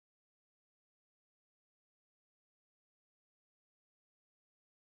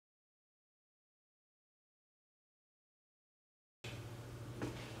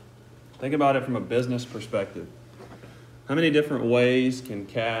Think about it from a business perspective. How many different ways can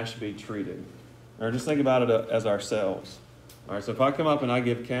cash be treated? Or just think about it as ourselves. All right, so if I come up and I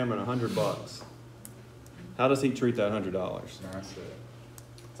give Cameron $100, how does he treat that $100? Asset.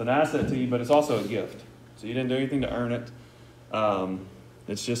 It's an asset to you, but it's also a gift. So you didn't do anything to earn it.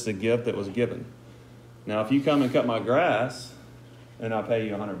 It's just a gift that was given. Now, if you come and cut my grass and I pay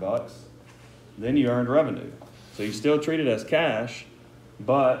you $100, then you earned revenue. So you still treat it as cash,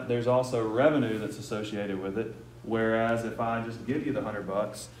 but there's also revenue that's associated with it. Whereas if I just give you the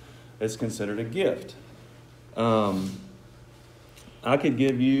 $100, it's considered a gift. I could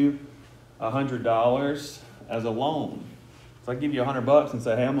give you $100 as a loan. So I give you $100 and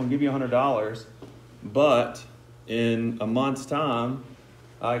say, hey, I'm going to give you $100, but in a month's time,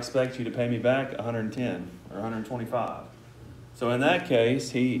 I expect you to pay me back 110 or 125. So in that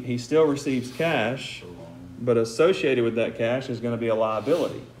case, he still receives cash, but associated with that cash is going to be a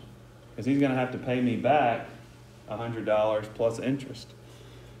liability because he's going to have to pay me back $100 plus interest.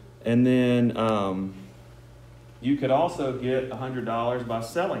 And then you could also get $100 by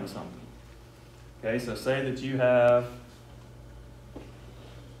selling something. Okay, so say that you have,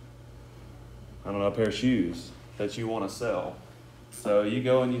 I don't know, a pair of shoes that you want to sell. So you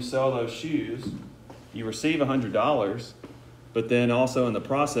go and you sell those shoes, you receive $100, but then also in the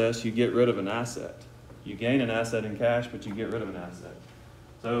process, you get rid of an asset. You gain an asset in cash, but you get rid of an asset.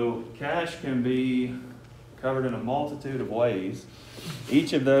 So cash can be covered in a multitude of ways.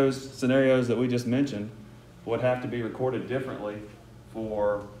 Each of those scenarios that we just mentioned would have to be recorded differently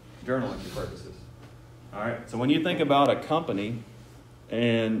for journal entry purposes. All right, so when you think about a company,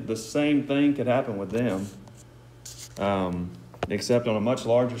 and the same thing could happen with them, except on a much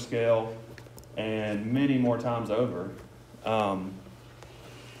larger scale and many more times over.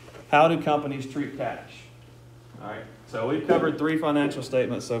 How do companies treat cash? All right, so we've covered 3 financial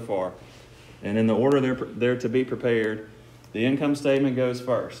statements so far. And in the order they're to be prepared, the income statement goes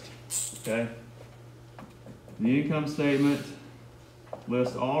first. Okay? The income statement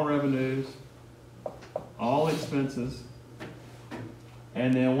lists all revenues, all expenses,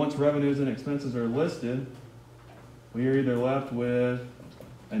 and then once revenues and expenses are listed, we are either left with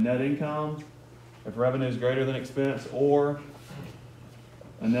a net income if revenue is greater than expense, or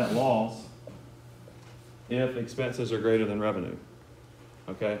a net loss if expenses are greater than revenue.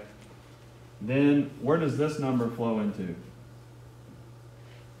 Okay? Then where does this number flow into?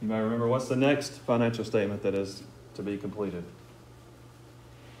 You might remember, what's the next financial statement that is to be completed?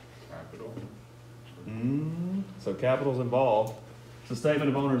 Capital. So capital's involved. It's a statement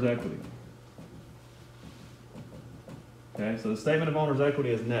of owner's equity. Okay, so the statement of owner's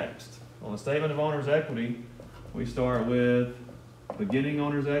equity is next. On the statement of owner's equity, we start with beginning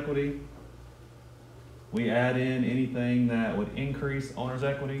owner's equity. We add in anything that would increase owner's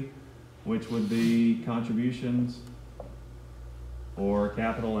equity, which would be contributions or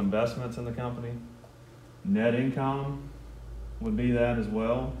capital investments in the company. Net income would be that as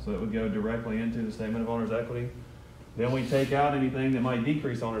well, so it would go directly into the statement of owner's equity. Then we take out anything that might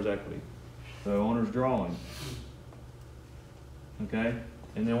decrease owner's equity, so owner's drawing. Okay,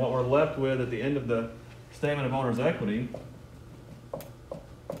 and then what we're left with at the end of the statement of owner's equity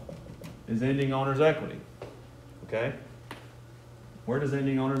is ending owner's equity. Okay, where does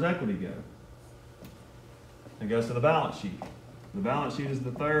ending owner's equity go? It goes to the balance sheet. The balance sheet is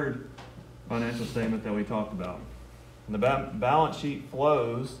the third financial statement that we talked about. And the balance sheet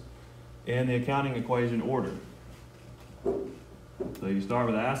flows in the accounting equation order. So you start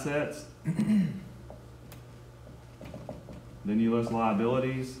with assets, then you list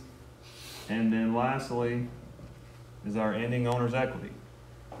liabilities, and then lastly is our ending owner's equity.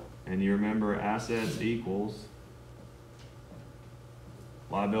 And you remember assets equals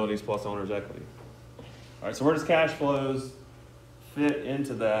liabilities plus owner's equity. All right, so where does cash flows fit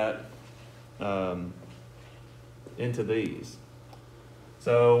into that, into these?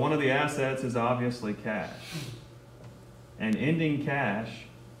 So one of the assets is obviously cash. And ending cash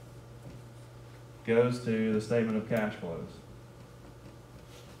goes to the statement of cash flows.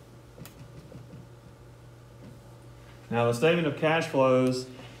 Now the statement of cash flows,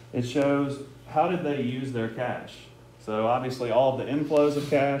 it shows how did they use their cash. So obviously all of the inflows of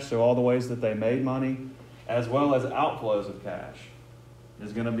cash, so all the ways that they made money, as well as outflows of cash,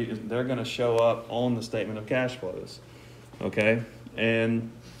 they're going to show up on the statement of cash flows. Okay?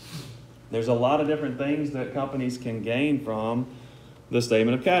 And there's a lot of different things that companies can gain from the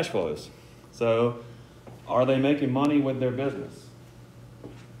statement of cash flows. So are they making money with their business?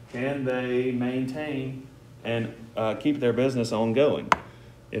 Can they maintain and keep their business ongoing?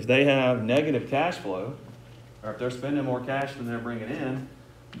 If they have negative cash flow, or if they're spending more cash than they're bringing in,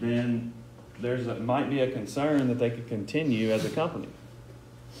 then might be a concern that they could continue as a company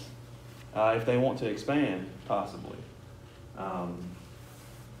if they want to expand, possibly.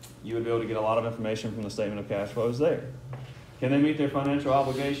 You would be able to get a lot of information from the statement of cash flows there. Can they meet their financial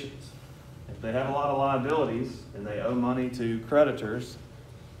obligations? If they have a lot of liabilities and they owe money to creditors,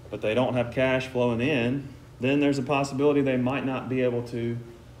 but they don't have cash flowing in, then there's a possibility they might not be able to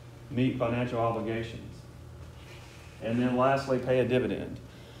meet financial obligations. And then lastly, pay a dividend.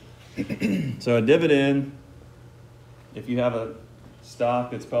 So a dividend, if you have a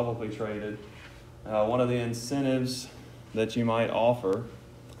stock that's publicly traded, one of the incentives that you might offer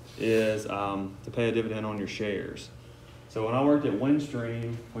is to pay a dividend on your shares. So when I worked at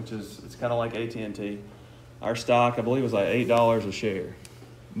Windstream, it's kind of like AT&T, our stock, I believe, was like $8 a share.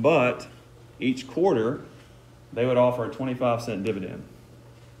 But each quarter, they would offer a 25-cent dividend.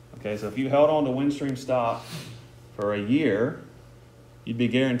 Okay, so if you held on to Windstream stock for a year, you'd be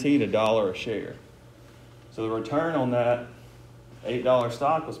guaranteed $1 a share. So the return on that $8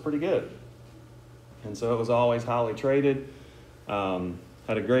 stock was pretty good. And so it was always highly traded,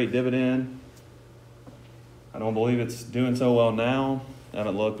 had a great dividend. I don't believe it's doing so well now. I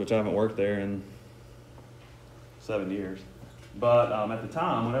haven't looked, which I haven't worked there in 7 years. But at the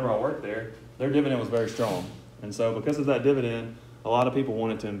time, whenever I worked there, their dividend was very strong. And so because of that dividend, a lot of people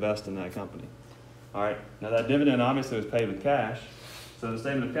wanted to invest in that company. All right, now that dividend obviously was paid with cash. So the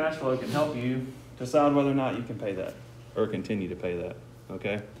statement of cash flow can help you decide whether or not you can pay that or continue to pay that,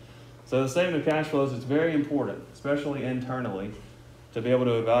 okay? So the statement of cash flows is very important, especially internally, to be able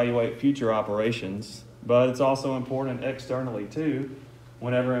to evaluate future operations, but it's also important externally too,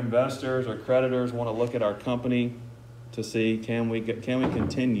 whenever investors or creditors want to look at our company to see can we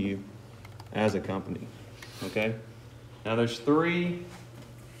continue as a company, okay? Now there's 3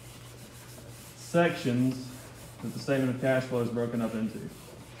 sections that the statement of cash flow is broken up into.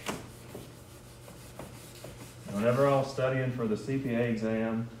 Whenever I was studying for the CPA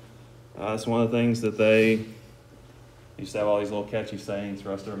exam, that's one of the things that they used to have all these little catchy sayings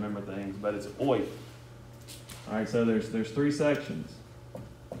for us to remember things, but it's OIF. All right, so there's 3 sections,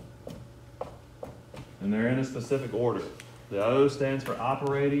 and they're in a specific order. The O stands for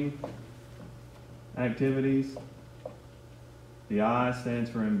operating activities. The I stands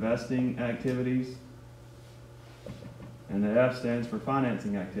for investing activities. And the F stands for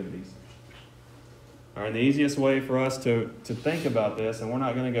financing activities. All right, the easiest way for us to think about this, and we're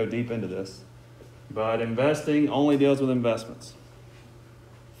not going to go deep into this, but investing only deals with investments.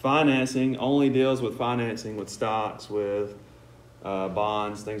 Financing only deals with financing with stocks, with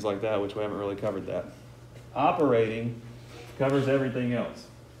bonds, things like that, which we haven't really covered that. Operating covers everything else.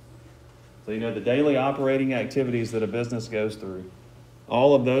 So the daily operating activities that a business goes through,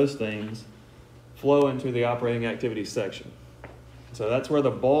 all of those things flow into the operating activities section. So that's where the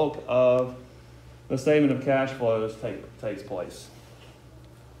bulk of the statement of cash flows takes place.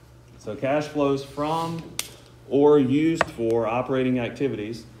 So cash flows from or used for operating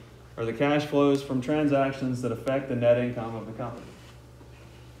activities are the cash flows from transactions that affect the net income of the company.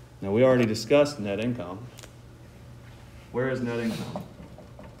 Now we already discussed net income. Where is net income?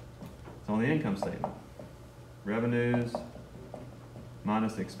 It's on the income statement. Revenues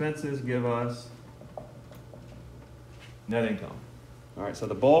minus expenses give us net income. All right, so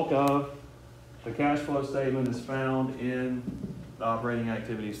the bulk of the cash flow statement is found in the operating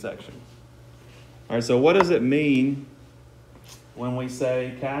activities section. All right, so what does it mean when we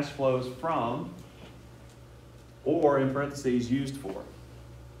say cash flows from or, in parentheses, used for?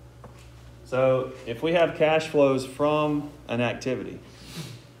 So if we have cash flows from an activity,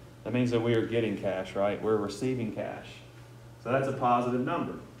 that means that we are getting cash, right? We're receiving cash. So that's a positive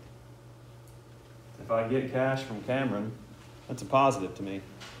number. If I get cash from Cameron, that's a positive to me.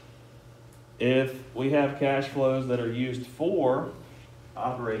 If we have cash flows that are used for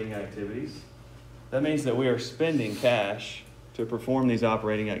operating activities, that means that we are spending cash to perform these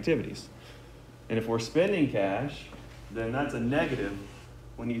operating activities. And if we're spending cash, then that's a negative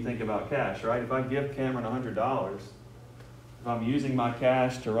when you think about cash, right? If I give Cameron $100, if I'm using my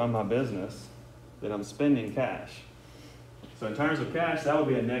cash to run my business, then I'm spending cash. So in terms of cash, that would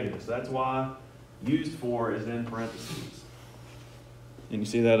be a negative. So that's why used for is in parentheses. And you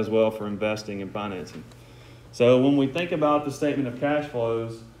see that as well for investing and financing. So when we think about the statement of cash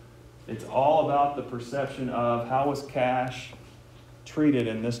flows, it's all about the perception of how was cash treated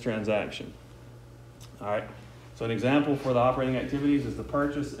in this transaction. All right. So an example for the operating activities is the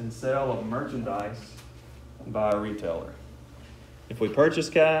purchase and sale of merchandise by a retailer. If we purchase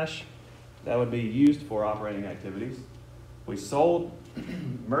cash, that would be used for operating activities. If we sold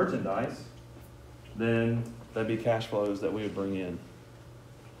merchandise, then that'd be cash flows that we would bring in.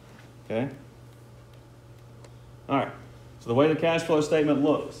 Okay? All right, so the way the cash flow statement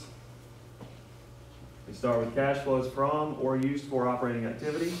looks, we start with cash flows from or used for operating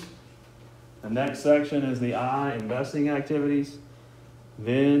activities. The next section is the I, investing activities,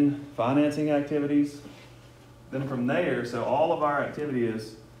 then financing activities. Then from there, so all of our activity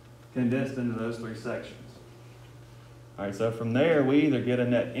is condensed into those three sections. All right, so from there, we either get a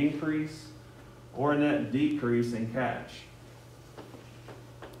net increase or a net decrease in cash.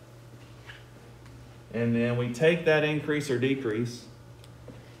 And then we take that increase or decrease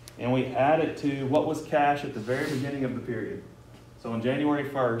and we add it to what was cash at the very beginning of the period. So on January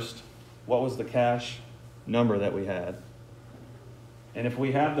 1st, what was the cash number that we had? And if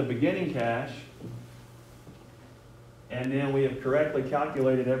we have the beginning cash, and then we have correctly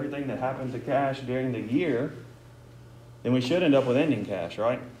calculated everything that happened to cash during the year, then we should end up with ending cash,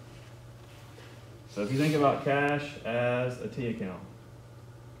 right? So if you think about cash as a T account,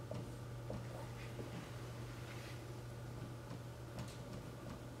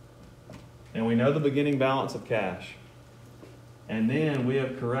 and we know the beginning balance of cash, and then we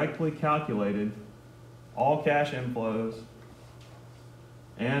have correctly calculated all cash inflows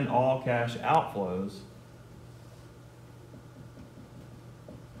and all cash outflows,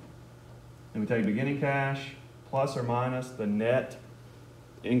 and we take beginning cash plus or minus the net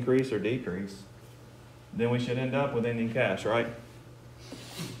increase or decrease, then we should end up with ending cash, right?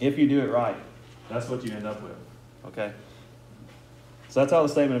 If you do it right, that's what you end up with, okay? So that's how the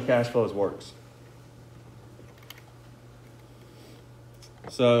statement of cash flows works.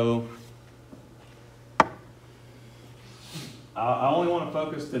 So I only want to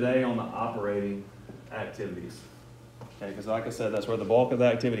focus today on the operating activities, okay? Because like I said, that's where the bulk of the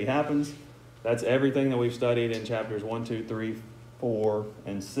activity happens. That's everything that we've studied in chapters 1, 2, 3, 4,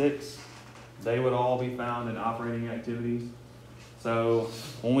 and 6. They would all be found in operating activities. So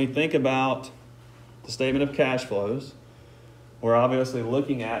when we think about the statement of cash flows, we're obviously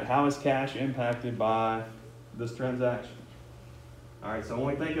looking at how is cash impacted by this transaction. All right, so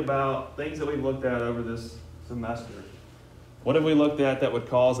when we think about things that we've looked at over this semester, what have we looked at that would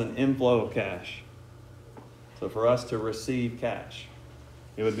cause an inflow of cash? So for us to receive cash,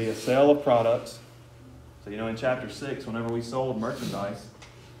 it would be a sale of products. So in chapter 6, whenever we sold merchandise,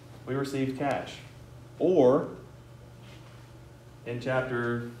 we received cash. Or in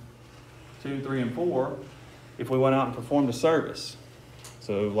chapter 2, 3, and 4, if we went out and performed a service.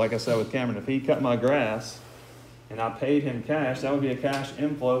 So like I said with Cameron, if he cut my grass and I paid him cash, that would be a cash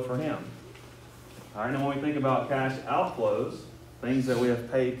inflow for him. All right, and when we think about cash outflows, things that we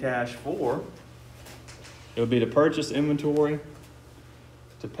have paid cash for, it would be to purchase inventory,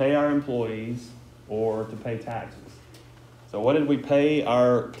 to pay our employees, or to pay taxes. So what did we pay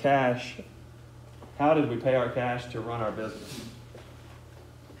our cash? How did we pay our cash to run our business?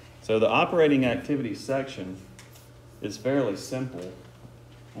 So the operating activities section is fairly simple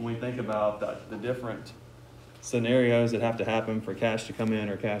when we think about the different scenarios that have to happen for cash to come in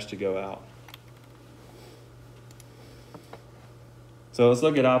or cash to go out. So let's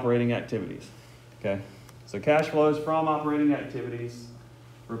look at operating activities, okay? So cash flows from operating activities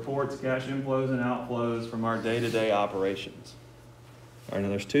reports cash inflows and outflows from our day-to-day operations. All right, now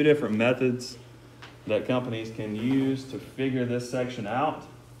there's two different methods that companies can use to figure this section out.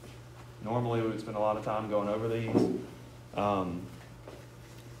 Normally we would spend a lot of time going over these.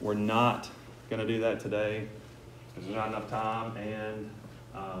 We're not going to do that today because there's not enough time, and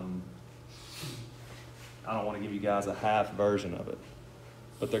I don't want to give you guys a half version of it.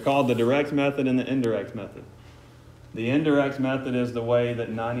 But they're called the direct method and the indirect method. The indirect method is the way that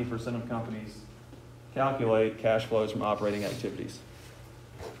 90% of companies calculate cash flows from operating activities.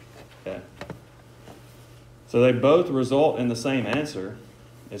 Okay. So they both result in the same answer.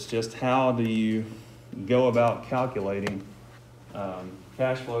 It's just how do you go about calculating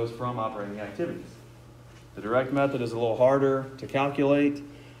cash flows from operating activities. The direct method is a little harder to calculate,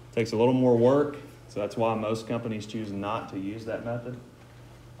 takes a little more work, so that's why most companies choose not to use that method.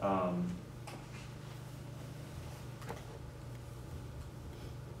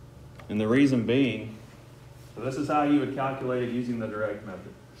 And the reason being, so this is how you would calculate it using the direct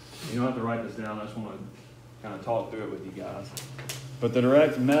method. You don't have to write this down, I just want to kind of talk through it with you guys. But the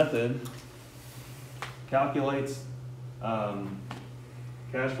direct method calculates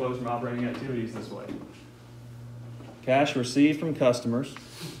cash flows from operating activities this way. Cash received from customers,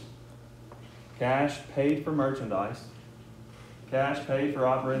 cash paid for merchandise, cash paid for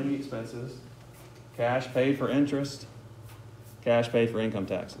operating expenses, cash paid for interest, cash paid for income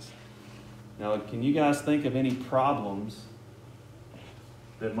taxes. Now, can you guys think of any problems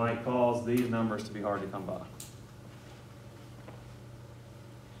that might cause these numbers to be hard to come by?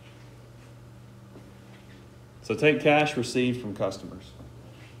 So take cash received from customers.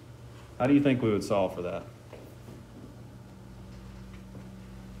 How do you think we would solve for that?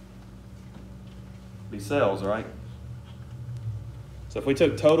 Be sales, right? So if we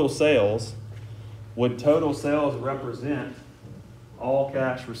took total sales, would total sales represent all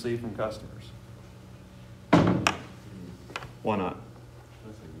cash received from customers? Why not?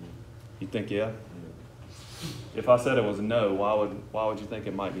 You think yeah? If I said it was no, why would you think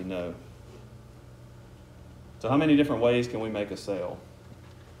it might be no? So how many different ways can we make a sale?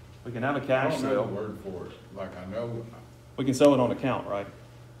 We can have a cash I don't know sale. the word for it. Like I know, We can sell it on account, right?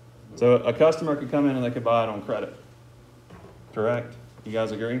 So a customer could come in and they could buy it on credit. Correct? You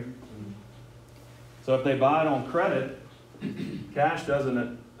guys agree? So if they buy it on credit, cash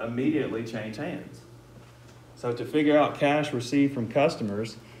doesn't immediately change hands. So to figure out cash received from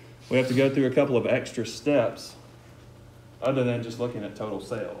customers, we have to go through a couple of extra steps other than just looking at total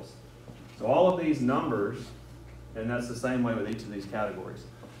sales. So all of these numbers, and that's the same way with each of these categories.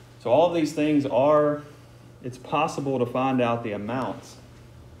 So all of these things it's possible to find out the amounts.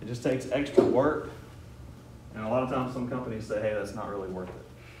 It just takes extra work. And a lot of times some companies say, hey, that's not really worth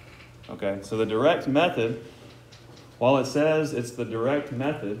it. Okay, so the direct method, while it says it's the direct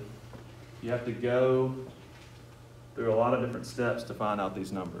method, you have to go through a lot of different steps to find out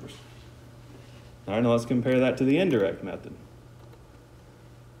these numbers. All right, now let's compare that to the indirect method.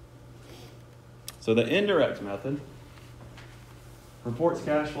 So the indirect method reports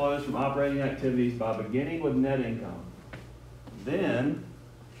cash flows from operating activities by beginning with net income, then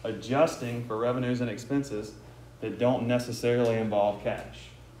adjusting for revenues and expenses that don't necessarily involve cash.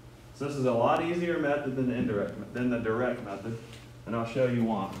 So this is a lot easier method than the direct method, and I'll show you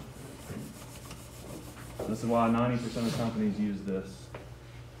why. This is why 90% of companies use this.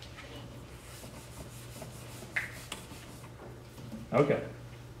 Okay.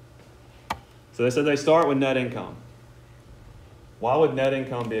 So they said they start with net income. Why would net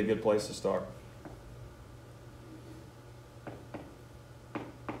income be a good place to start?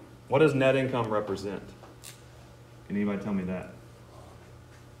 What does net income represent? Can anybody tell me that?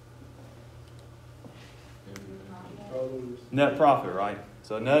 Net profit, right?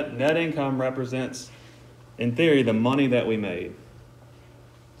 So net income represents, in theory, the money that we made.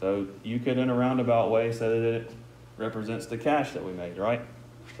 So you could, in a roundabout way, say that it represents the cash that we made, right?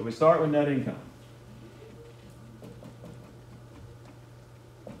 So we start with net income.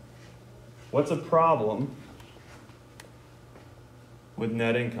 What's a problem with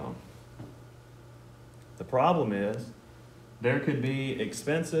net income? The problem is there could be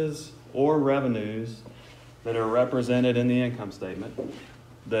expenses or revenues that are represented in the income statement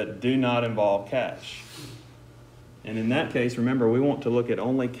that do not involve cash. And in that case, remember, we want to look at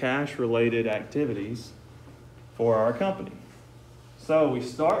only cash-related activities for our company. So we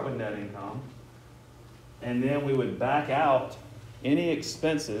start with net income, and then we would back out any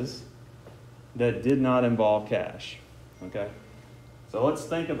expenses that did not involve cash. Okay? So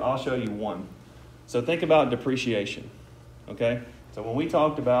I'll show you one. So think about depreciation. Okay? So when we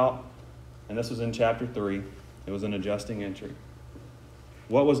talked about, and this was in chapter 3, it was an adjusting entry.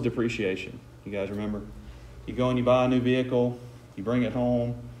 What was depreciation? You guys remember? You go and you buy a new vehicle, you bring it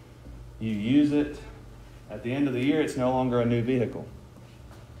home, you use it. At the end of the year, it's no longer a new vehicle.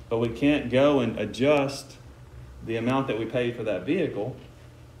 But we can't go and adjust the amount that we paid for that vehicle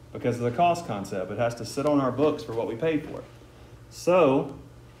because of the cost concept. It has to sit on our books for what we paid for it. So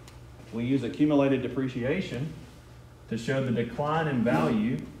we use accumulated depreciation to show the decline in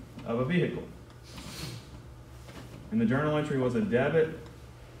value of a vehicle. And the journal entry was a debit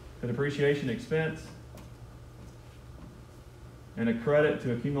to depreciation expense and a credit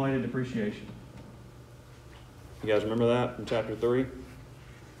to accumulated depreciation. You guys remember that from chapter 3?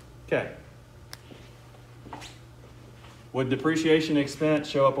 Okay. Would depreciation expense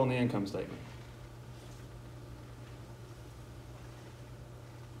show up on the income statement?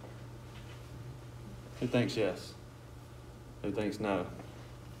 Who thinks yes? Who thinks no?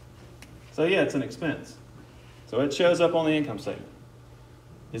 So yeah, it's an expense. So it shows up on the income statement.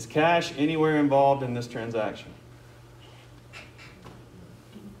 Is cash anywhere involved in this transaction?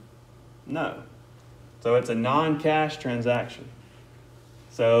 No. So it's a non-cash transaction.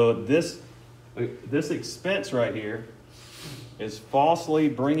 So this expense right here is falsely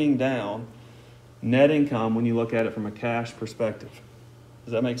bringing down net income when you look at it from a cash perspective.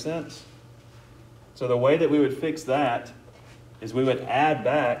 Does that make sense? So the way that we would fix that is we would add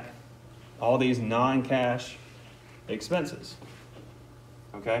back all these non-cash expenses.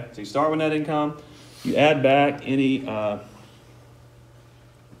 Okay? So you start with net income, you add back any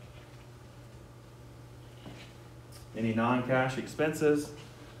non-cash expenses,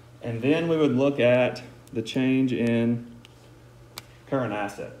 and then we would look at the change in current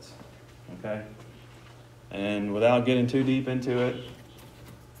assets, okay? And without getting too deep into it,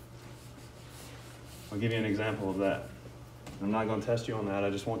 I'll give you an example of that. I'm not going to test you on that. I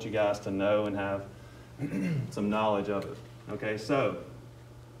just want you guys to know and have some knowledge of it. Okay, so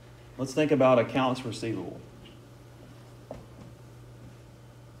let's think about accounts receivable.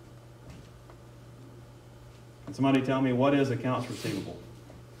 Can somebody tell me what is accounts receivable?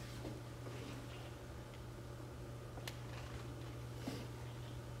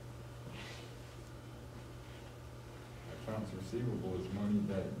 Accounts receivable is money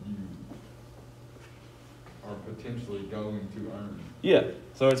that you are potentially going to earn. Yeah,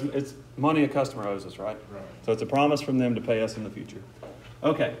 so it's money a customer owes us, right? Right. So it's a promise from them to pay us in the future.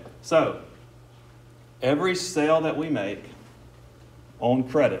 Okay, so every sale that we make on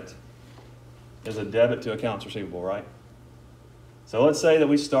credit is a debit to accounts receivable, right? So let's say that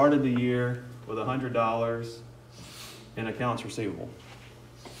we started the year with $100 in accounts receivable.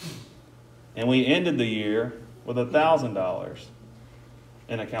 And we ended the year with $1,000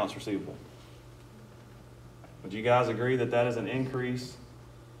 in accounts receivable. Would you guys agree that that is an increase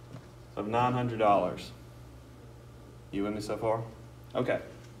of $900? You with me so far? Okay.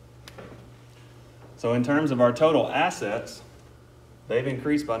 So in terms of our total assets, they've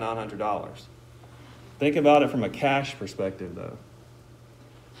increased by $900. Think about it from a cash perspective, though.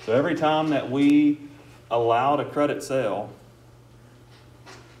 So every time that we allowed a credit sale,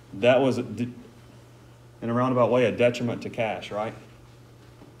 that was, in a roundabout way, a detriment to cash, right?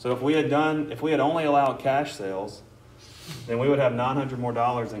 So if we had only allowed cash sales, then we would have $900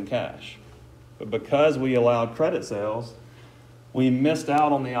 more in cash. But because we allowed credit sales, we missed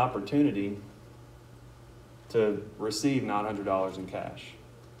out on the opportunity to receive $900 in cash.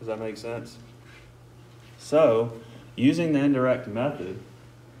 Does that make sense? So, using the indirect method,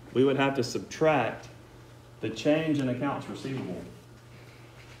 we would have to subtract the change in accounts receivable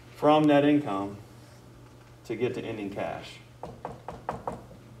from net income to get to ending cash.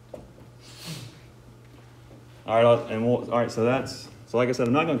 All right, so like I said,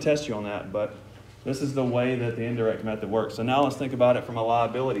 I'm not going to test you on that, but this is the way that the indirect method works. So now let's think about it from a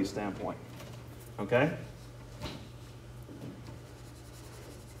liability standpoint. Okay?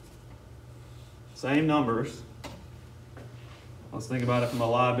 Same numbers. Let's think about it from a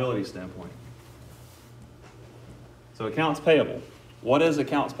liability standpoint. So accounts payable. What is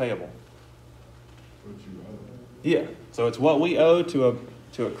accounts payable? What you owe. Yeah, so it's what we owe to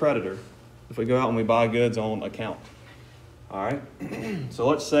a creditor if we go out and we buy goods on account. All right? So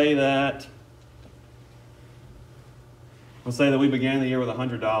let's say that we began the year with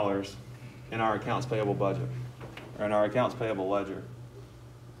 $100 in our accounts payable budget, or in our accounts payable ledger.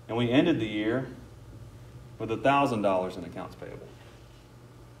 And we ended the year with $1,000 in accounts payable.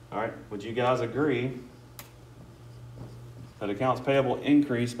 All right, would you guys agree that accounts payable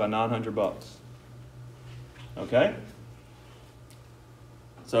increased by $900? Okay?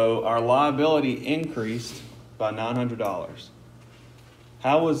 So our liability increased by $900.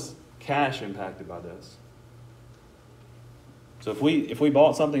 How was cash impacted by this? So if we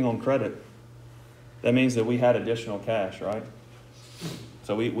bought something on credit, that means that we had additional cash, right?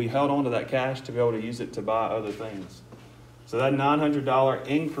 So we held on to that cash to be able to use it to buy other things. So that $900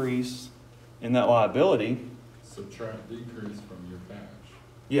 increase in that liability. Subtract decrease from your cash.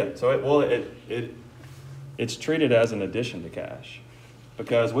 Yeah, so it's treated as an addition to cash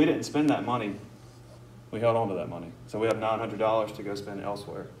because we didn't spend that money. We held on to that money. So we have $900 to go spend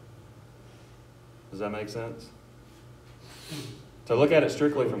elsewhere. Does that make sense? So look at it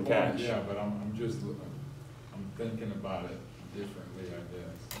strictly from cash. Yeah, but I'm thinking about it differently, I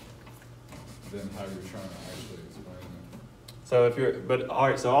guess, than how you're trying to actually explain it. So all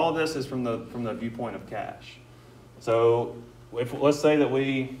right, so all this is from the viewpoint of cash. So let's say that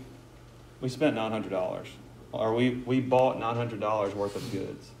we spent $900, or we bought $900 worth of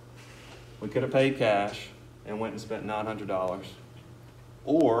goods. We could have paid cash and went and spent $900,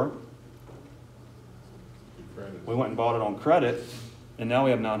 or we went and bought it on credit, and now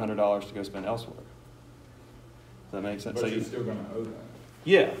we have $900 to go spend elsewhere. Does that make sense? But so you're still going to owe that.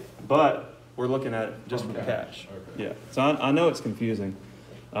 Yeah, but we're looking at it just from cash. Okay. Yeah, so I know it's confusing,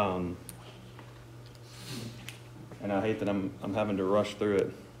 and I hate that I'm having to rush through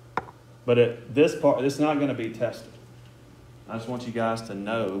it. But this part, it's not going to be tested. I just want you guys to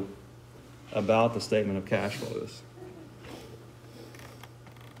know about the statement of cash flows.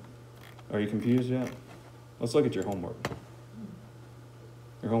 Are you confused yet? Let's look at your homework.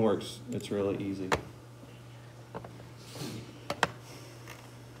 Your homework's, it's really easy.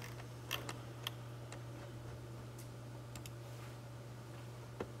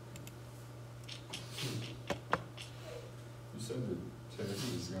 test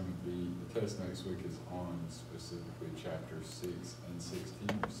is gonna be, the test next week is on specifically chapter 6 and 16,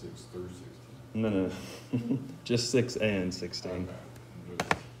 or 6 through 16? No, just 6 and 16. Okay.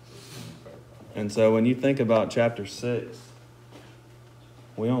 Just clarify. And so when you think about chapter 6,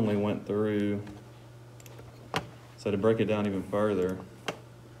 we only went through, so to break it down even further,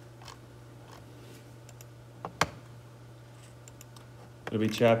 it'll be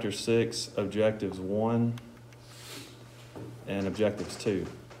chapter 6, objectives 1 and objectives 2.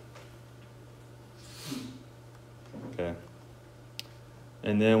 Okay.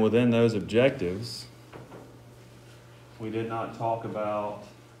 And then within those objectives, we did not talk about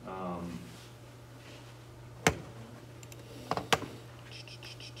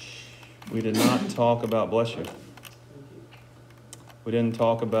bless you. We didn't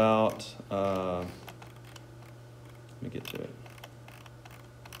talk about, let me get to it.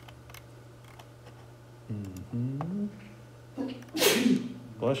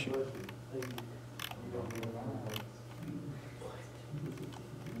 Bless you.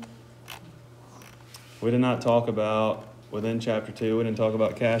 We did not talk about, within chapter 2, we didn't talk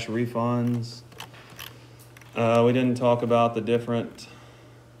about cash refunds. We didn't talk about the different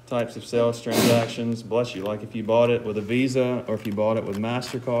types of sales transactions. Bless you. Like if you bought it with a Visa or if you bought it with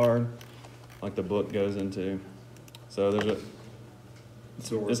MasterCard, like the book goes into. So there's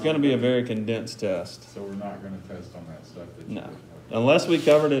it's going to be a very condensed test. So we're not gonna test on that stuff that you No. did? Unless we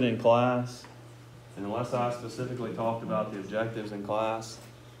covered it in class, and unless I specifically talked about the objectives in class,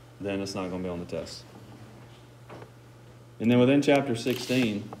 then it's not going to be on the test. And then within chapter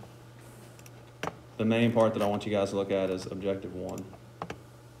 16, the main part that I want you guys to look at is objective 1.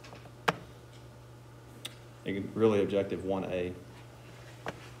 Really objective 1A.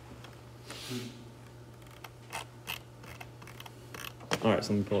 All right,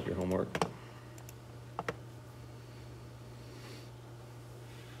 so let me pull up your homework.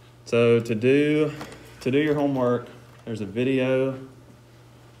 So to do your homework, there's a video,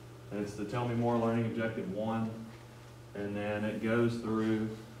 and it's the Tell Me More Learning Objective 1, and then it goes through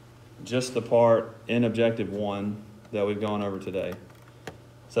just the part in Objective 1 that we've gone over today.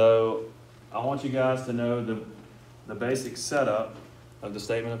 So I want you guys to know the basic setup of the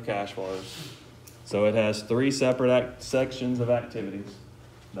statement of cash flows. So it has 3 separate sections of activities: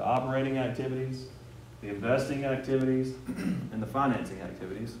 the operating activities, the investing activities, and the financing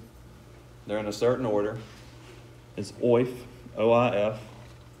activities. They're in a certain order. It's OIF, OIF,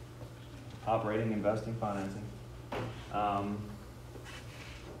 operating, investing, financing.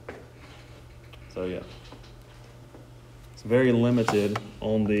 So yeah, it's very limited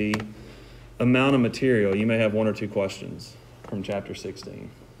on the amount of material. You may have 1 or 2 questions from chapter 16.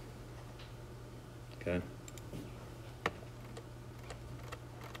 Okay.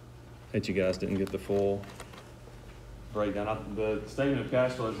 Hate you guys didn't get the full breakdown. The statement of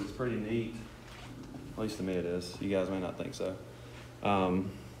cash flows is pretty neat. At least to me it is. You guys may not think so.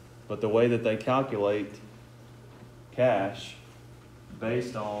 But the way that they calculate cash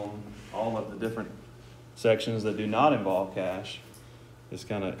based on all of the different sections that do not involve cash is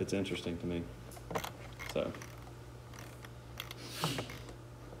it's interesting to me. So,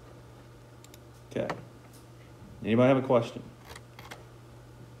 okay. Anybody have a question?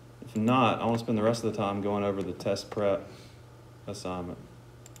 If not, I want to spend the rest of the time going over the test prep assignment.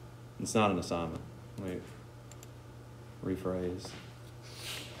 It's not an assignment. Let me rephrase.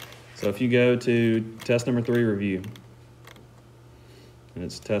 So if you go to test number 3 review, and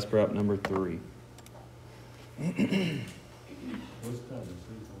it's test prep number 3.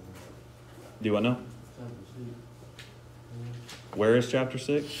 Do I know? Where is chapter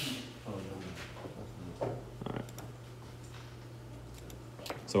 6? All right.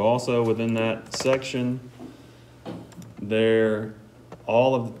 So also within that section,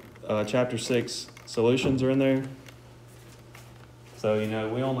 all of chapter 6 solutions are in there. So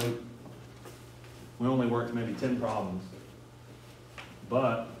we only worked maybe 10 problems,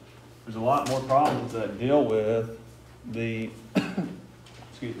 but there's a lot more problems that deal with the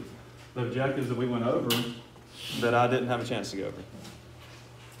excuse me, the objectives that we went over that I didn't have a chance to go over.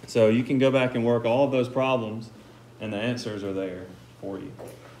 So you can go back and work all of those problems, and the answers are there for you.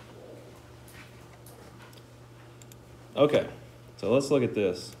 Okay, so let's look at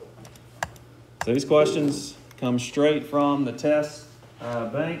this. So these questions come straight from the test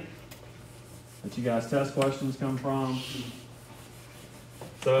bank that you guys test questions come from.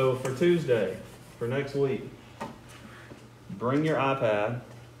 So for Tuesday, for next week, bring your iPad.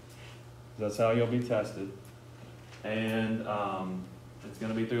 That's how you'll be tested. And it's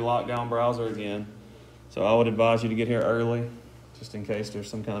going to be through Lockdown Browser again. So I would advise you to get here early, just in case there's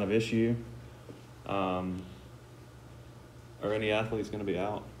some kind of issue. Are any athletes gonna be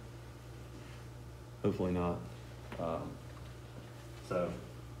out? Hopefully not. So,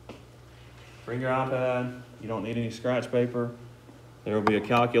 bring your iPad. You don't need any scratch paper. There will be a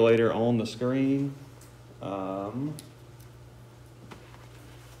calculator on the screen. So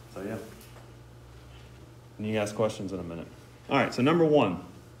yeah. And you ask questions in a minute. All right, so number one.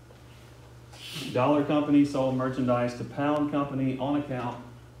 Dollar Company sold merchandise to Pound Company on account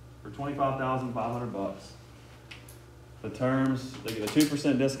for $25,500. The terms, they get a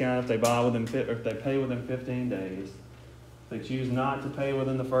 2% discount if they buy within if they pay within 15 days. If they choose not to pay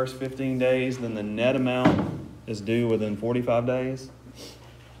within the first 15 days, then the net amount is due within 45 days.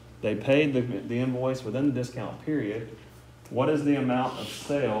 They paid the invoice within the discount period. What is the amount of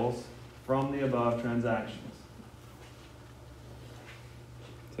sales from the above transactions?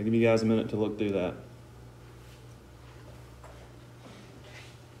 So I'll give you guys a minute to look through that.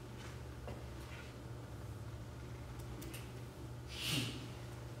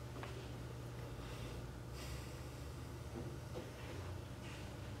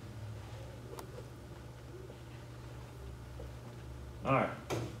 All right.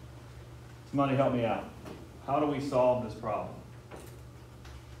 Somebody help me out. How do we solve this problem?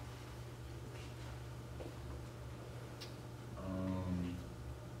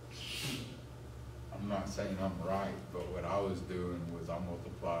 I'm not saying I'm right, but what I was doing was I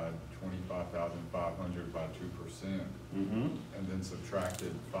multiplied 25,500 by 2%, and then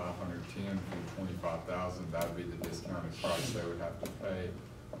subtracted 510 from 25,000. That would be the discounted price they would have to pay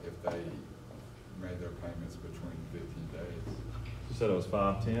if they made their payments between 15 days. You said it was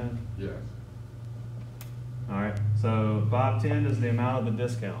 510? Yes. All right, so 510 is the amount of the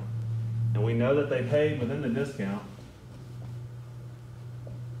discount. And we know that they paid within the discount.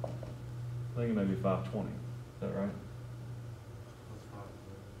 I think it may be 520. Is that right?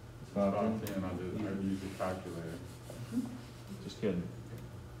 It's 510? 510, I use a calculator. Just kidding.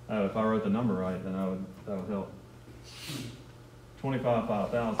 Oh, if I wrote the number right, then that would help.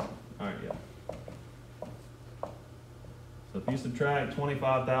 5,000. All right, yeah. So if you subtract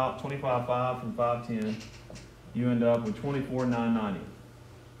 25,500 from 510, you end up with 24,990.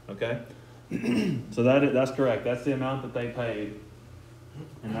 Okay? So that's correct. That's the amount that they paid,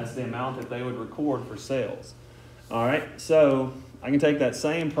 and that's the amount that they would record for sales. All right, so I can take that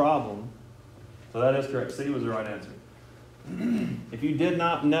same problem. So that is correct. C was the right answer. If you did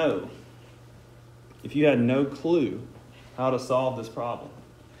not know, if you had no clue how to solve this problem,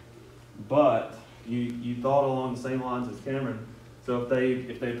 but you thought along the same lines as Cameron, so if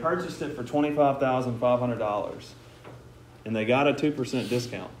they purchased it for $25,500 and they got a 2%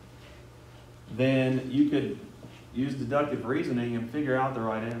 discount, then you could use deductive reasoning and figure out the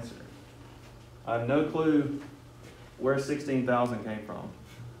right answer. I have no clue where 16,000 came from.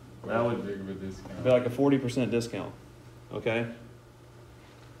 That would big of a discount. be like a 40% discount. Okay?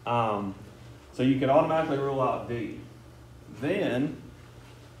 So you could automatically rule out D. Then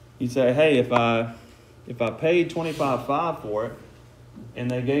you say, hey, if I paid $25,500 for it and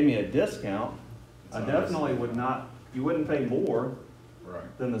they gave me a discount, I definitely would not. You wouldn't pay more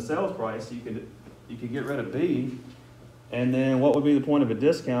than the sales price. You could get rid of B, and then what would be the point of a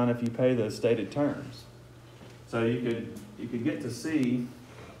discount if you pay the stated terms? So you could get to C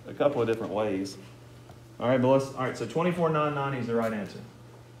a couple of different ways. All right, but all right. So 24,990 is the right answer.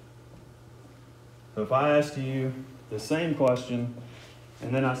 So if I asked you the same question,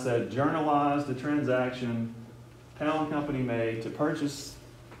 and then I said, journalize the transaction Pound Company made to purchase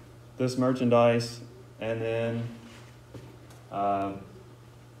this merchandise and then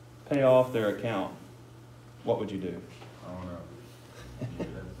pay off their account, what would you do? I don't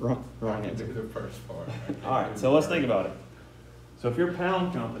know. Wrong I answer. can do the first part. All right, so let's think about it. So if you're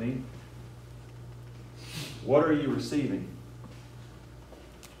Pound Company, what are you receiving?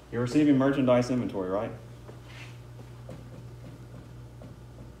 You're receiving merchandise inventory, right?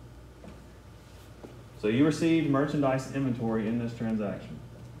 So you received merchandise inventory in this transaction.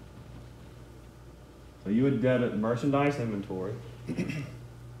 So you would debit merchandise inventory.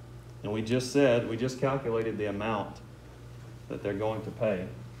 And we just calculated the amount that they're going to pay.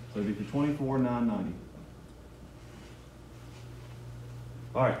 So it'd be for $24,990.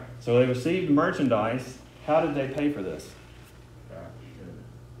 All right, so they received merchandise. How did they pay for this?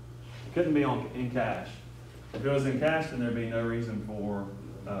 It couldn't be in cash. If it was in cash, then there'd be no reason for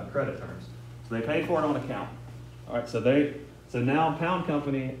credit terms. So they paid for it on account. All right, so now Pound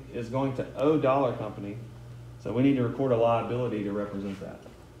Company is going to owe Dollar Company, so we need to record a liability to represent that.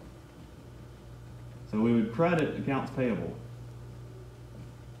 So we would credit accounts payable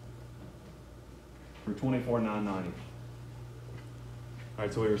for $24,990. All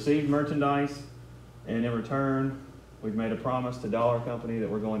right, so we received merchandise, and in return, We've made a promise to Dollar Company that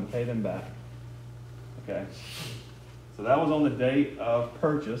we're going to pay them back. Okay? So that was on the date of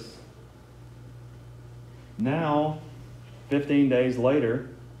purchase. Now, 15 days later,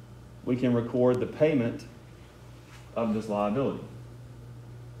 we can record the payment of this liability.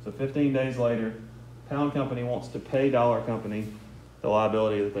 So 15 days later, Pound Company wants to pay Dollar Company the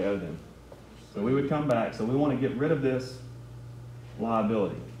liability that they owe them. So we would come back. So we want to get rid of this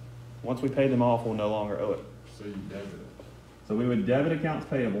liability. Once we pay them off, we'll no longer owe it. So you debit it. So we would debit accounts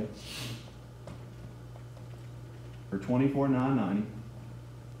payable for $24,990.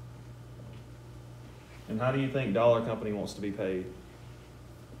 And how do you think Dollar Company wants to be paid?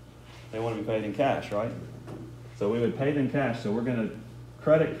 They want to be paid in cash, right? So we would pay them cash. So we're going to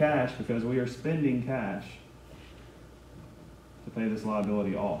credit cash because we are spending cash to pay this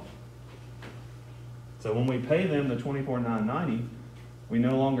liability off. So when we pay them the $24,990, we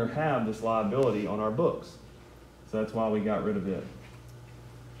no longer have this liability on our books. So that's why we got rid of it.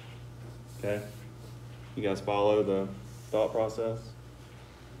 Okay? You guys follow the thought process?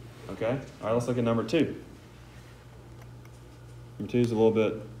 Okay? All right, let's look at number 2. Number 2 is a little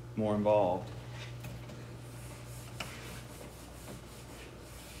bit more involved.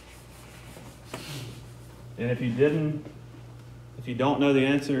 And if you don't know the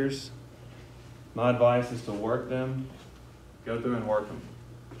answers, my advice is to work them, go through and work them.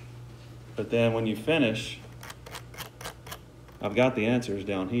 But then when you finish, I've got the answers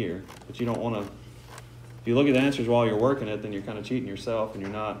down here, but you don't want to, if you look at the answers while you're working it, then you're kind of cheating yourself and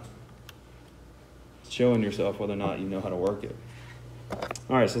you're not showing yourself whether or not you know how to work it.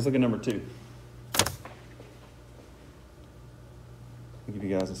 All right, so let's look at number 2. I'll give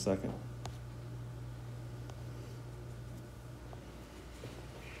you guys a second.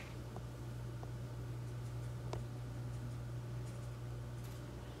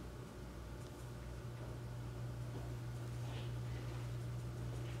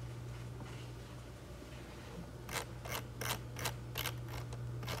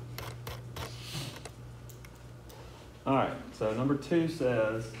 All right, so number 2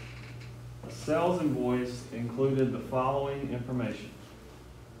 says, a sales invoice included the following information.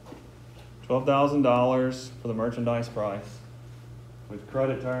 $12,000 for the merchandise price, with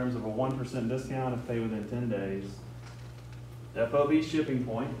credit terms of a 1% discount if paid within 10 days. FOB shipping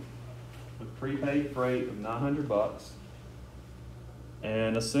point, with prepaid freight of $900.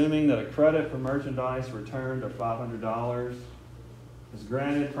 And assuming that a credit for merchandise returned of $500 is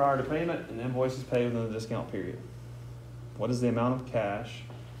granted prior to payment and the invoice is paid within the discount period. What is the amount of cash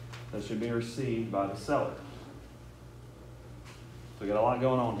that should be received by the seller? So we got a lot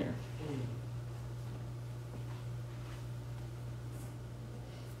going on here.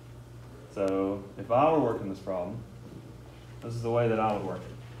 So if I were working this problem, this is the way that I would work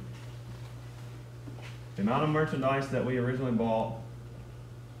it. The amount of merchandise that we originally bought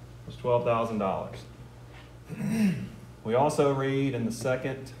was $12,000. We also read in the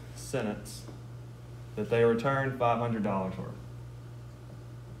second sentence that they returned $500 worth.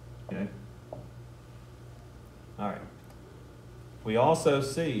 Okay? All right. We also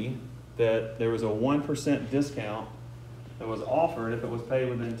see that there was a 1% discount that was offered if it was paid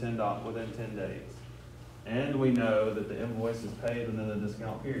within 10 days. And we know that the invoice is paid within the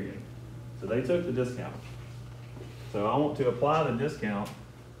discount period. So they took the discount. So I want to apply the discount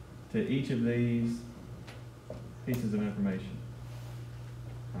to each of these pieces of information.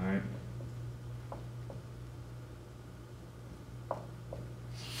 All right.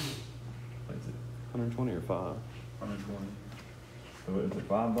 What is it? 120 or 5? 120. So is it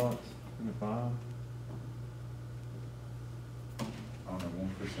 $5? Is it 5? I don't know,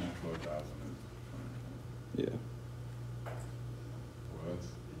 1% of 12,000 is. Yeah. Well, that's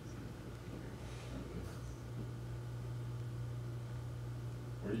easy.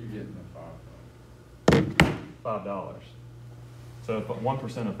 Where are you getting the 5 from? $5. So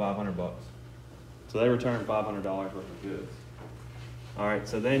 1% of $500. So they returned $500 worth of goods. All right,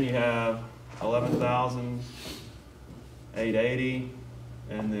 so then you have $11,880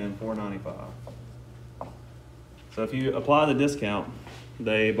 and then $495. So if you apply the discount,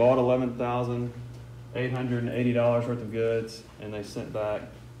 they bought $11,880 worth of goods and they sent back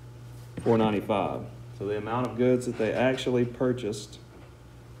 $495. So the amount of goods that they actually purchased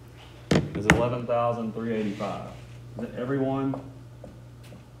is $11,385. Everyone,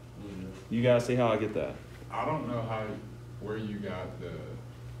 you guys see how I get that? I don't know where you got the,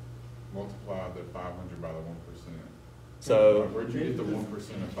 multiply the 500 by the 1%. So Where'd you get the 1% of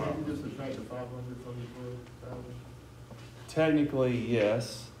Can't you 500? just subtract the 500 from the 12,000? technically,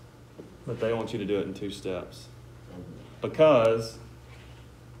 yes, but they want you to do it in 2 steps. Because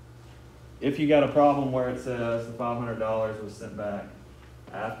if you got a problem where it says the $500 was sent back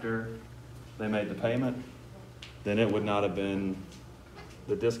after they made the payment, then it would not have been,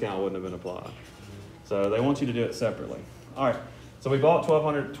 the discount wouldn't have been applied. So they want you to do it separately. All right, so we bought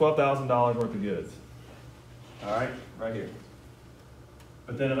 $12,000 worth of goods. All right here.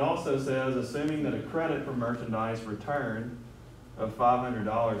 But then it also says, assuming that a credit for merchandise returned of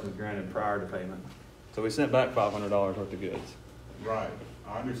 $500 is granted prior to payment. So we sent back $500 worth of goods. Right,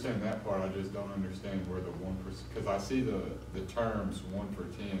 I understand that part, I just don't understand where the 1%, because I see the terms 1 for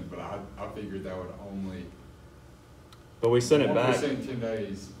 10, but I figured that would only. But we sent it back. 1% 10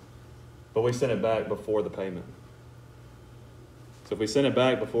 days. But we sent it back before the payment. So if we sent it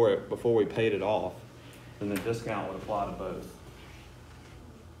back before we paid it off, then the discount would apply to both.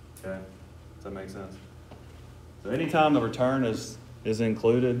 Okay, does that make sense? So anytime the return is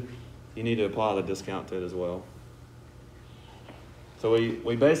included, you need to apply the discount to it as well. So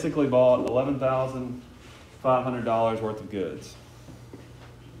we basically bought $11,500 worth of goods.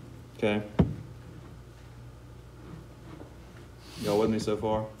 Okay. Y'all with me so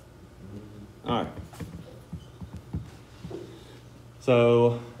far? All right.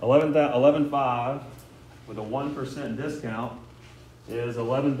 So 11.5 with a 1% discount is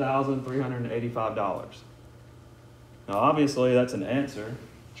 $11,385. Now, obviously, that's an answer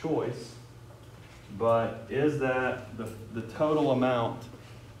choice, but is that the total amount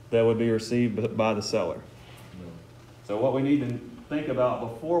that would be received by the seller? No. So what we need to think about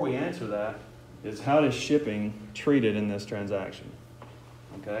before we answer that is how is shipping treated in this transaction?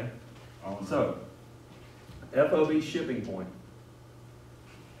 Okay? So, FOB shipping point.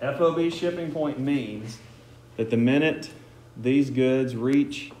 FOB shipping point means that the minute these goods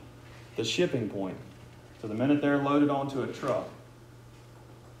reach the shipping point, so the minute they're loaded onto a truck,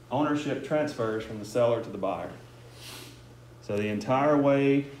 ownership transfers from the seller to the buyer. So the entire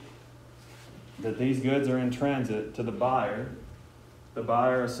way that these goods are in transit to the buyer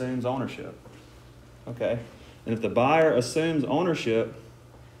assumes ownership. Okay? And if the buyer assumes ownership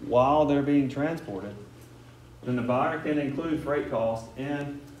while they're being transported, then the buyer can include freight costs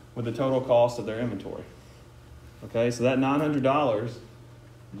in with the total cost of their inventory. Okay, so that $900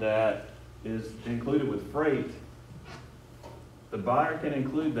 that is included with freight, the buyer can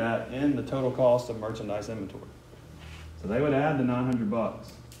include that in the total cost of merchandise inventory. So they would add the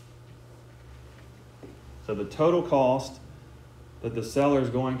 $900. So the total cost that the seller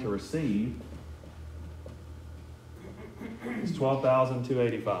is going to receive is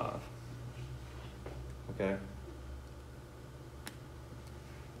 $12,285. Okay.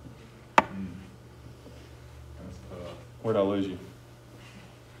 That's tough. Where'd I lose you?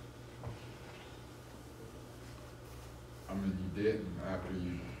 I mean, you didn't after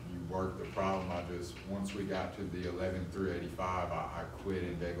you worked the problem. Once we got to the 11,385, I quit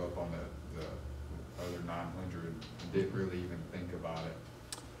and gave up on the other 900 and didn't really even think about it.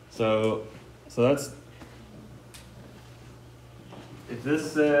 So that's, if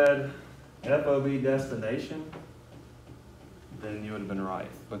this said FOB destination, then you would have been right,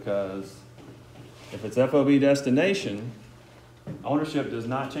 because if it's FOB destination, ownership does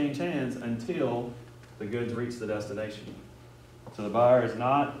not change hands until the goods reach the destination. So the buyer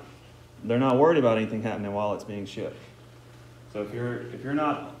they're not worried about anything happening while it's being shipped. So if you're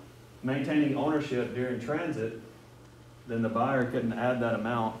not maintaining ownership during transit, then the buyer couldn't add that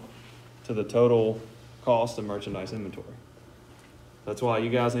amount to the total cost of merchandise inventory. That's why you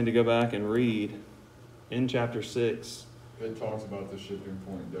guys need to go back and read in chapter 6 It talks about the shipping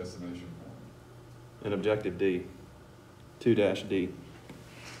point, destination point. in objective D, 2-D.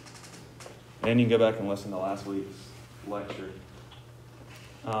 And you can go back and listen to last week's lecture.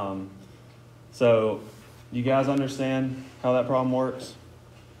 So you guys understand how that problem works?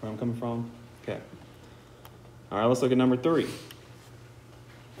 Where I'm coming from? Okay. All right, let's look at number 3.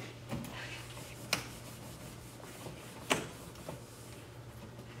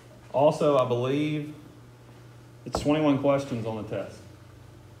 Also, I believe it's 21 questions on the test.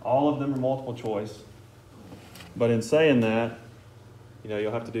 All of them are multiple choice. But in saying that,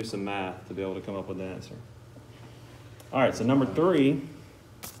 you'll have to do some math to be able to come up with the answer. All right, so number 3.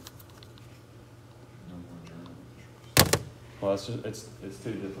 No more journal. Well, it's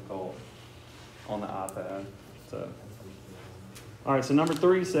too difficult on the iPad. So, all right. So number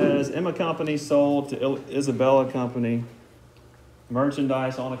 3 says Emma Company sold to Isabella Company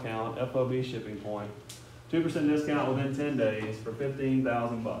merchandise on account, FOB shipping point, 2% discount within 10 days for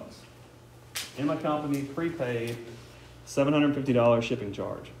 $15,000. Emma Company prepaid $750 shipping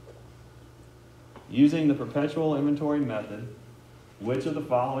charge. Using the perpetual inventory method, which of the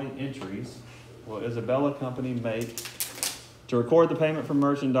following entries will Isabella Company make to record the payment for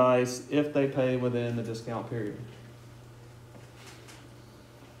merchandise if they pay within the discount period?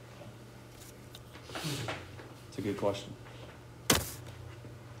 It's a good question. A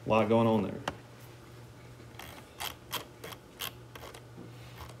lot going on there.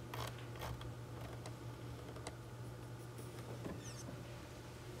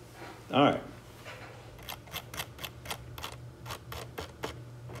 All right.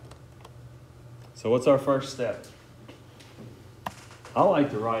 So what's our first step? I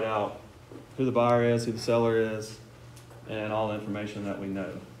like to write out who the buyer is, who the seller is, and all the information that we know.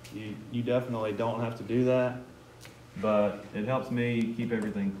 You definitely don't have to do that, but it helps me keep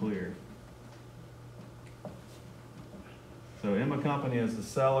everything clear. So Emma Company is the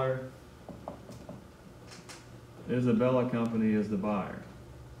seller. Isabella Company is the buyer.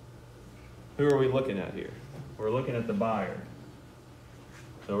 Who are we looking at here? We're looking at the buyer.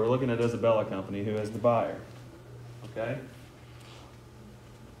 So we're looking at Isabella Company, who is the buyer. Okay?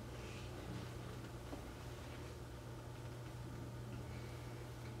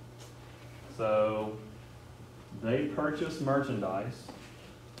 So they purchased merchandise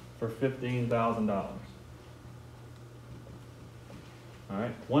for $15,000. All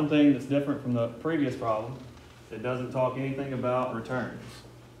right. One thing that's different from the previous problem, it doesn't talk anything about returns.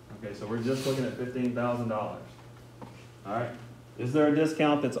 Okay, so we're just looking at $15,000. All right. Is there a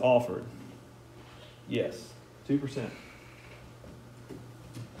discount that's offered? Yes, 2%.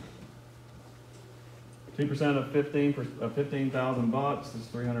 2% of 15,000 bucks is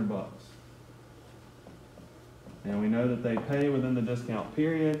 $300. And we know that they pay within the discount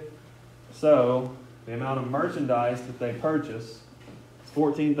period. So the amount of merchandise that they purchase is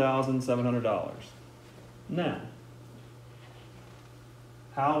 $14,700. Now,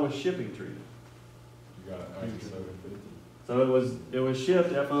 how was shipping treated? You got it, 97.50. So it was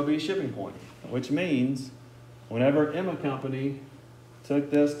shipped FOB shipping point, which means whenever Emma Company took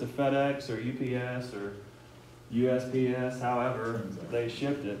this to FedEx or UPS or USPS, however they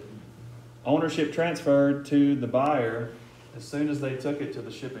shipped it, ownership transferred to the buyer as soon as they took it to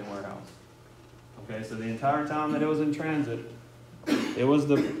the shipping warehouse. Okay, so the entire time that it was in transit, it was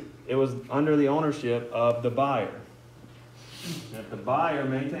under the ownership of the buyer. And if the buyer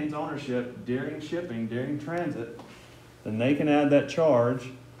maintains ownership during shipping, during transit, then they can add that charge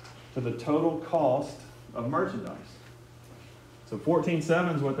to the total cost of merchandise. So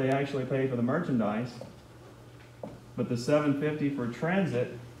 $14,700 is what they actually pay for the merchandise, but the $750 for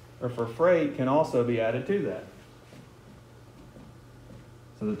transit or for freight can also be added to that.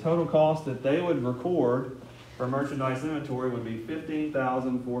 So the total cost that they would record for merchandise inventory would be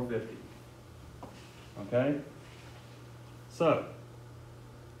 $15,450. Okay? So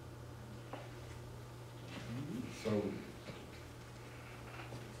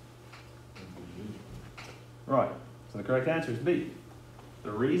right. So the correct answer is B.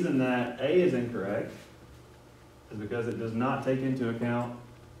 The reason that A is incorrect is because it does not take into account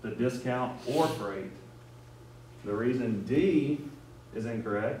the discount or freight. The reason D is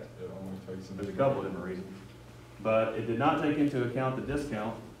incorrect, It only takes into. there's a couple of different reasons, but it did not take into account the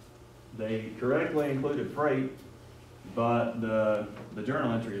discount. They correctly included freight, but the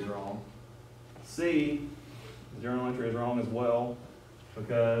journal entry is wrong. C, the journal entry is wrong as well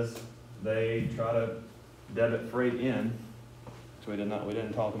because they try to debit freight in, which we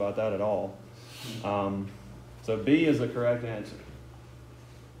didn't talk about that at all. So B is the correct answer.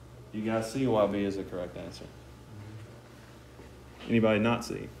 You guys see why B is the correct answer? Anybody not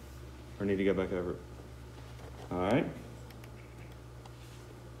see? Or need to go back over it? All right.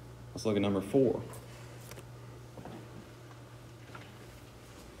 Let's look at number 4.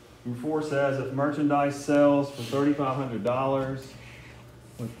 Number 4 says if merchandise sells for $3,500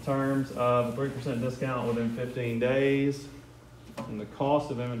 with terms of a 3% discount within 15 days, and the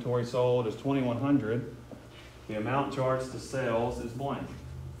cost of inventory sold is $2,100, the amount charged to sales is blank.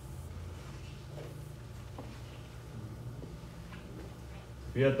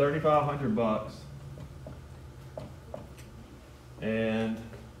 If you had $3,500 and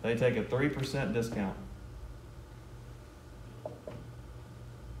they take a 3% discount,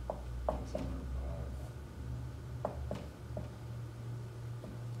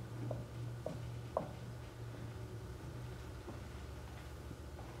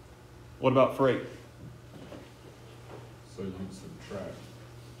 what about freight? So you subtract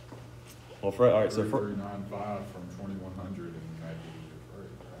Well, freight, all right, so 3,395 from 2,100 and that gives you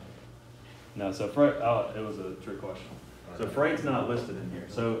freight, right? no, so freight, it was a trick question. So freight's not listed in here.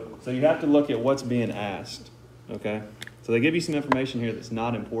 So you have to look at what's being asked, okay? So they give you some information here that's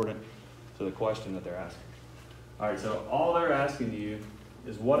not important to the question that they're asking. All right, so all they're asking you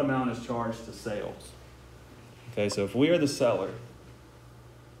is what amount is charged to sales. Okay, so if we are the seller,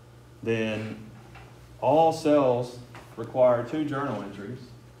 then all sales require 2 journal entries.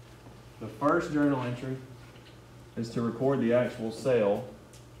 The first journal entry is to record the actual sale.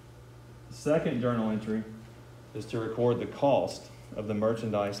 The second journal entry is to record the cost of the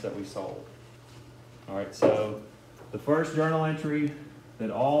merchandise that we sold. All right, so the first journal entry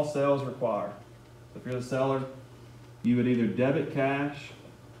that all sales require. If you're the seller, you would either debit cash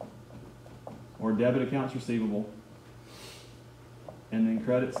or debit accounts receivable and then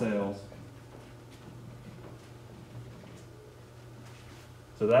credit sales.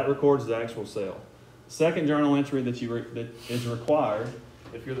 So that records the actual sale. Second journal entry that is required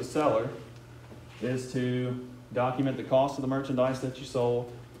if you're the seller is to document the cost of the merchandise that you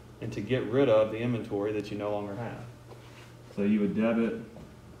sold and to get rid of the inventory that you no longer have. So you would debit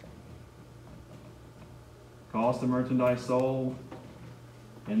cost of merchandise sold,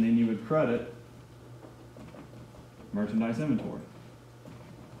 and then you would credit merchandise inventory.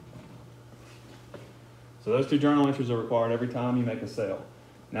 So those 2 journal entries are required every time you make a sale.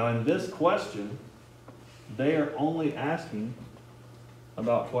 Now in this question, they are only asking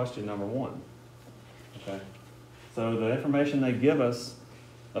about question number 1. Okay? So the information they give us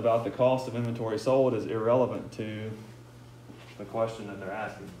about the cost of inventory sold is irrelevant to the question that they're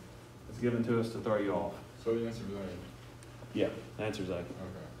asking. It's given to us to throw you off. So the answer is A. Yeah, the answer is A. Okay.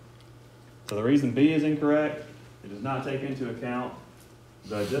 So the reason B is incorrect, it does not take into account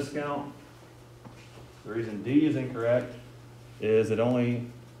the discount. The reason D is incorrect is it's only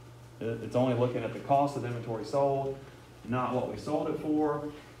looking at the cost of inventory sold, not what we sold it for.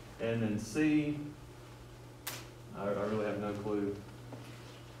 And then C, I really have no clue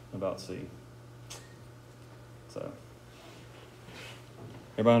about C. So,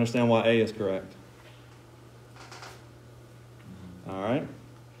 everybody understand why A is correct? All right.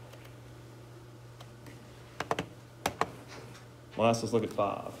 Last, let's look at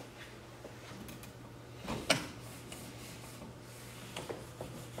 5.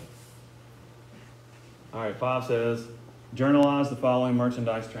 All right, 5 says, journalize the following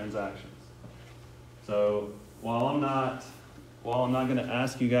merchandise transactions. So while I'm not going to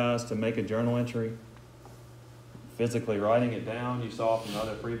ask you guys to make a journal entry, physically writing it down, you saw from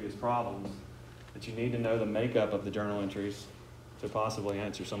other previous problems that you need to know the makeup of the journal entries to possibly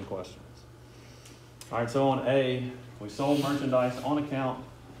answer some questions. All right, so on A, we sold merchandise on account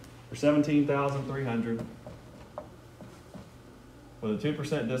for $17,300 with a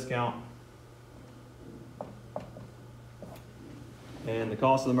 2% discount, and the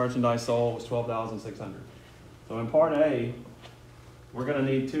cost of the merchandise sold was $12,600. So in part A, we're going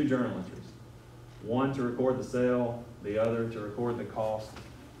to need 2 journal entries. One to record the sale, the other to record the cost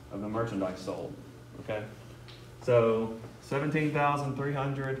of the merchandise sold. Okay? So $17,300.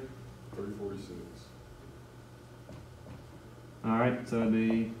 346. All right, so it'd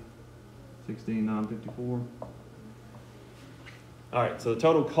be $16,954. All right, so the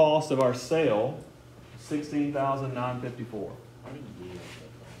total cost of our sale, $16,954. How did you do that?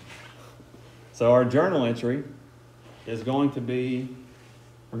 So our journal entry is going to be,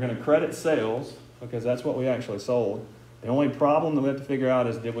 we're going to credit sales because that's what we actually sold. The only problem that we have to figure out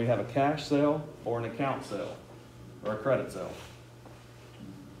is, did we have a cash sale or an account sale or a credit sale?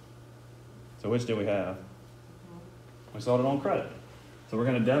 So which do we have? We sold it on credit. So we're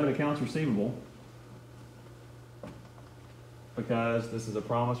going to debit accounts receivable because this is a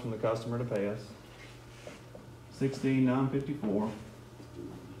promise from the customer to pay us. $16,954.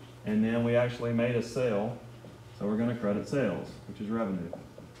 And then we actually made a sale, so we're going to credit sales, which is revenue.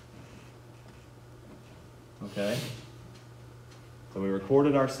 Okay? So we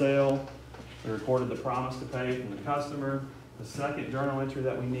recorded our sale. We recorded the promise to pay from the customer. The second journal entry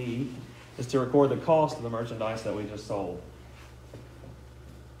that we need is to record the cost of the merchandise that we just sold.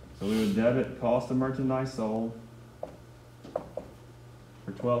 So we would debit cost of merchandise sold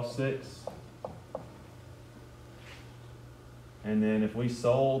for $12,600. And then if we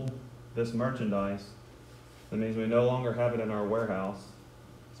sold this merchandise, that means we no longer have it in our warehouse.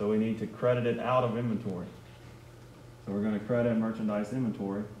 So we need to credit it out of inventory. So we're going to credit merchandise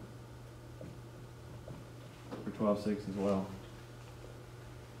inventory for $12,600 as well.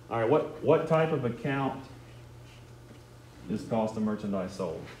 All right, what type of account is cost of merchandise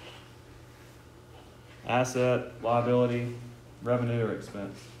sold? Asset, liability, revenue, or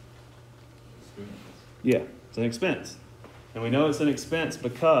expense? Expense. Yeah, it's an expense. And we know it's an expense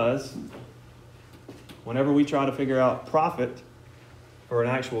because whenever we try to figure out profit for an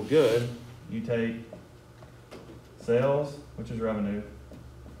actual good, you take sales, which is revenue,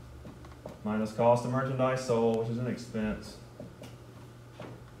 minus cost of merchandise sold, which is an expense,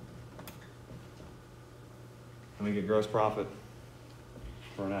 and we get gross profit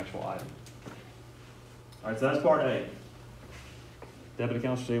for an actual item. All right, so that's part A. Debit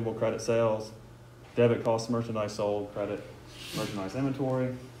accounts receivable, credit sales, debit cost of merchandise sold, credit merchandise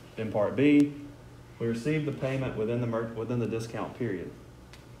inventory. Then part B, we received the payment within the discount period.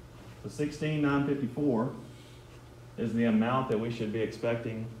 So $16,954 is the amount that we should be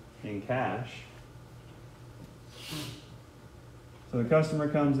expecting in cash. So the customer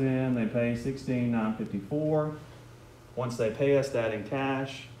comes in, they pay $16,954. Once they pay us that in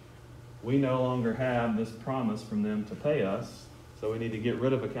cash, we no longer have this promise from them to pay us, so we need to get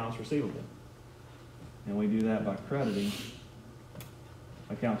rid of accounts receivable. And we do that by crediting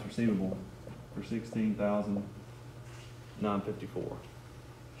accounts receivable for $16,954.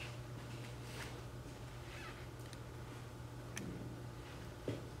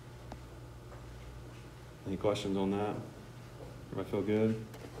 Any questions on that? Everybody feel good?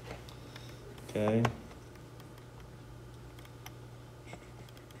 Okay.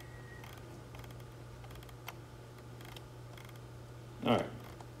 All right.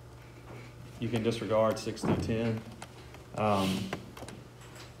 You can disregard 6 through 10. I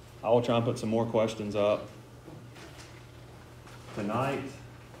will try and put some more questions up tonight.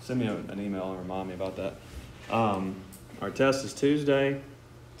 Send me an email and remind me about that. Our test is Tuesday.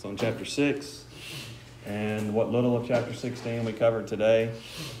 It's on chapter 6. And what little of chapter 16 we covered today.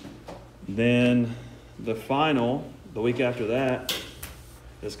 Then the final, the week after that,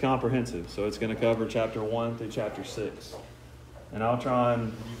 is comprehensive. So it's going to cover chapter 1 through chapter 6. And I'll try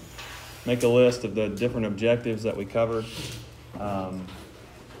and make a list of the different objectives that we covered.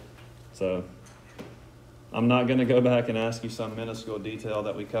 So I'm not going to go back and ask you some minuscule detail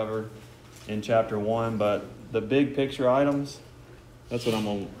that we covered in chapter 1, but the big picture items, that's what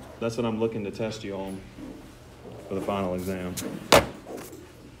I'm looking to test you on for the final exam.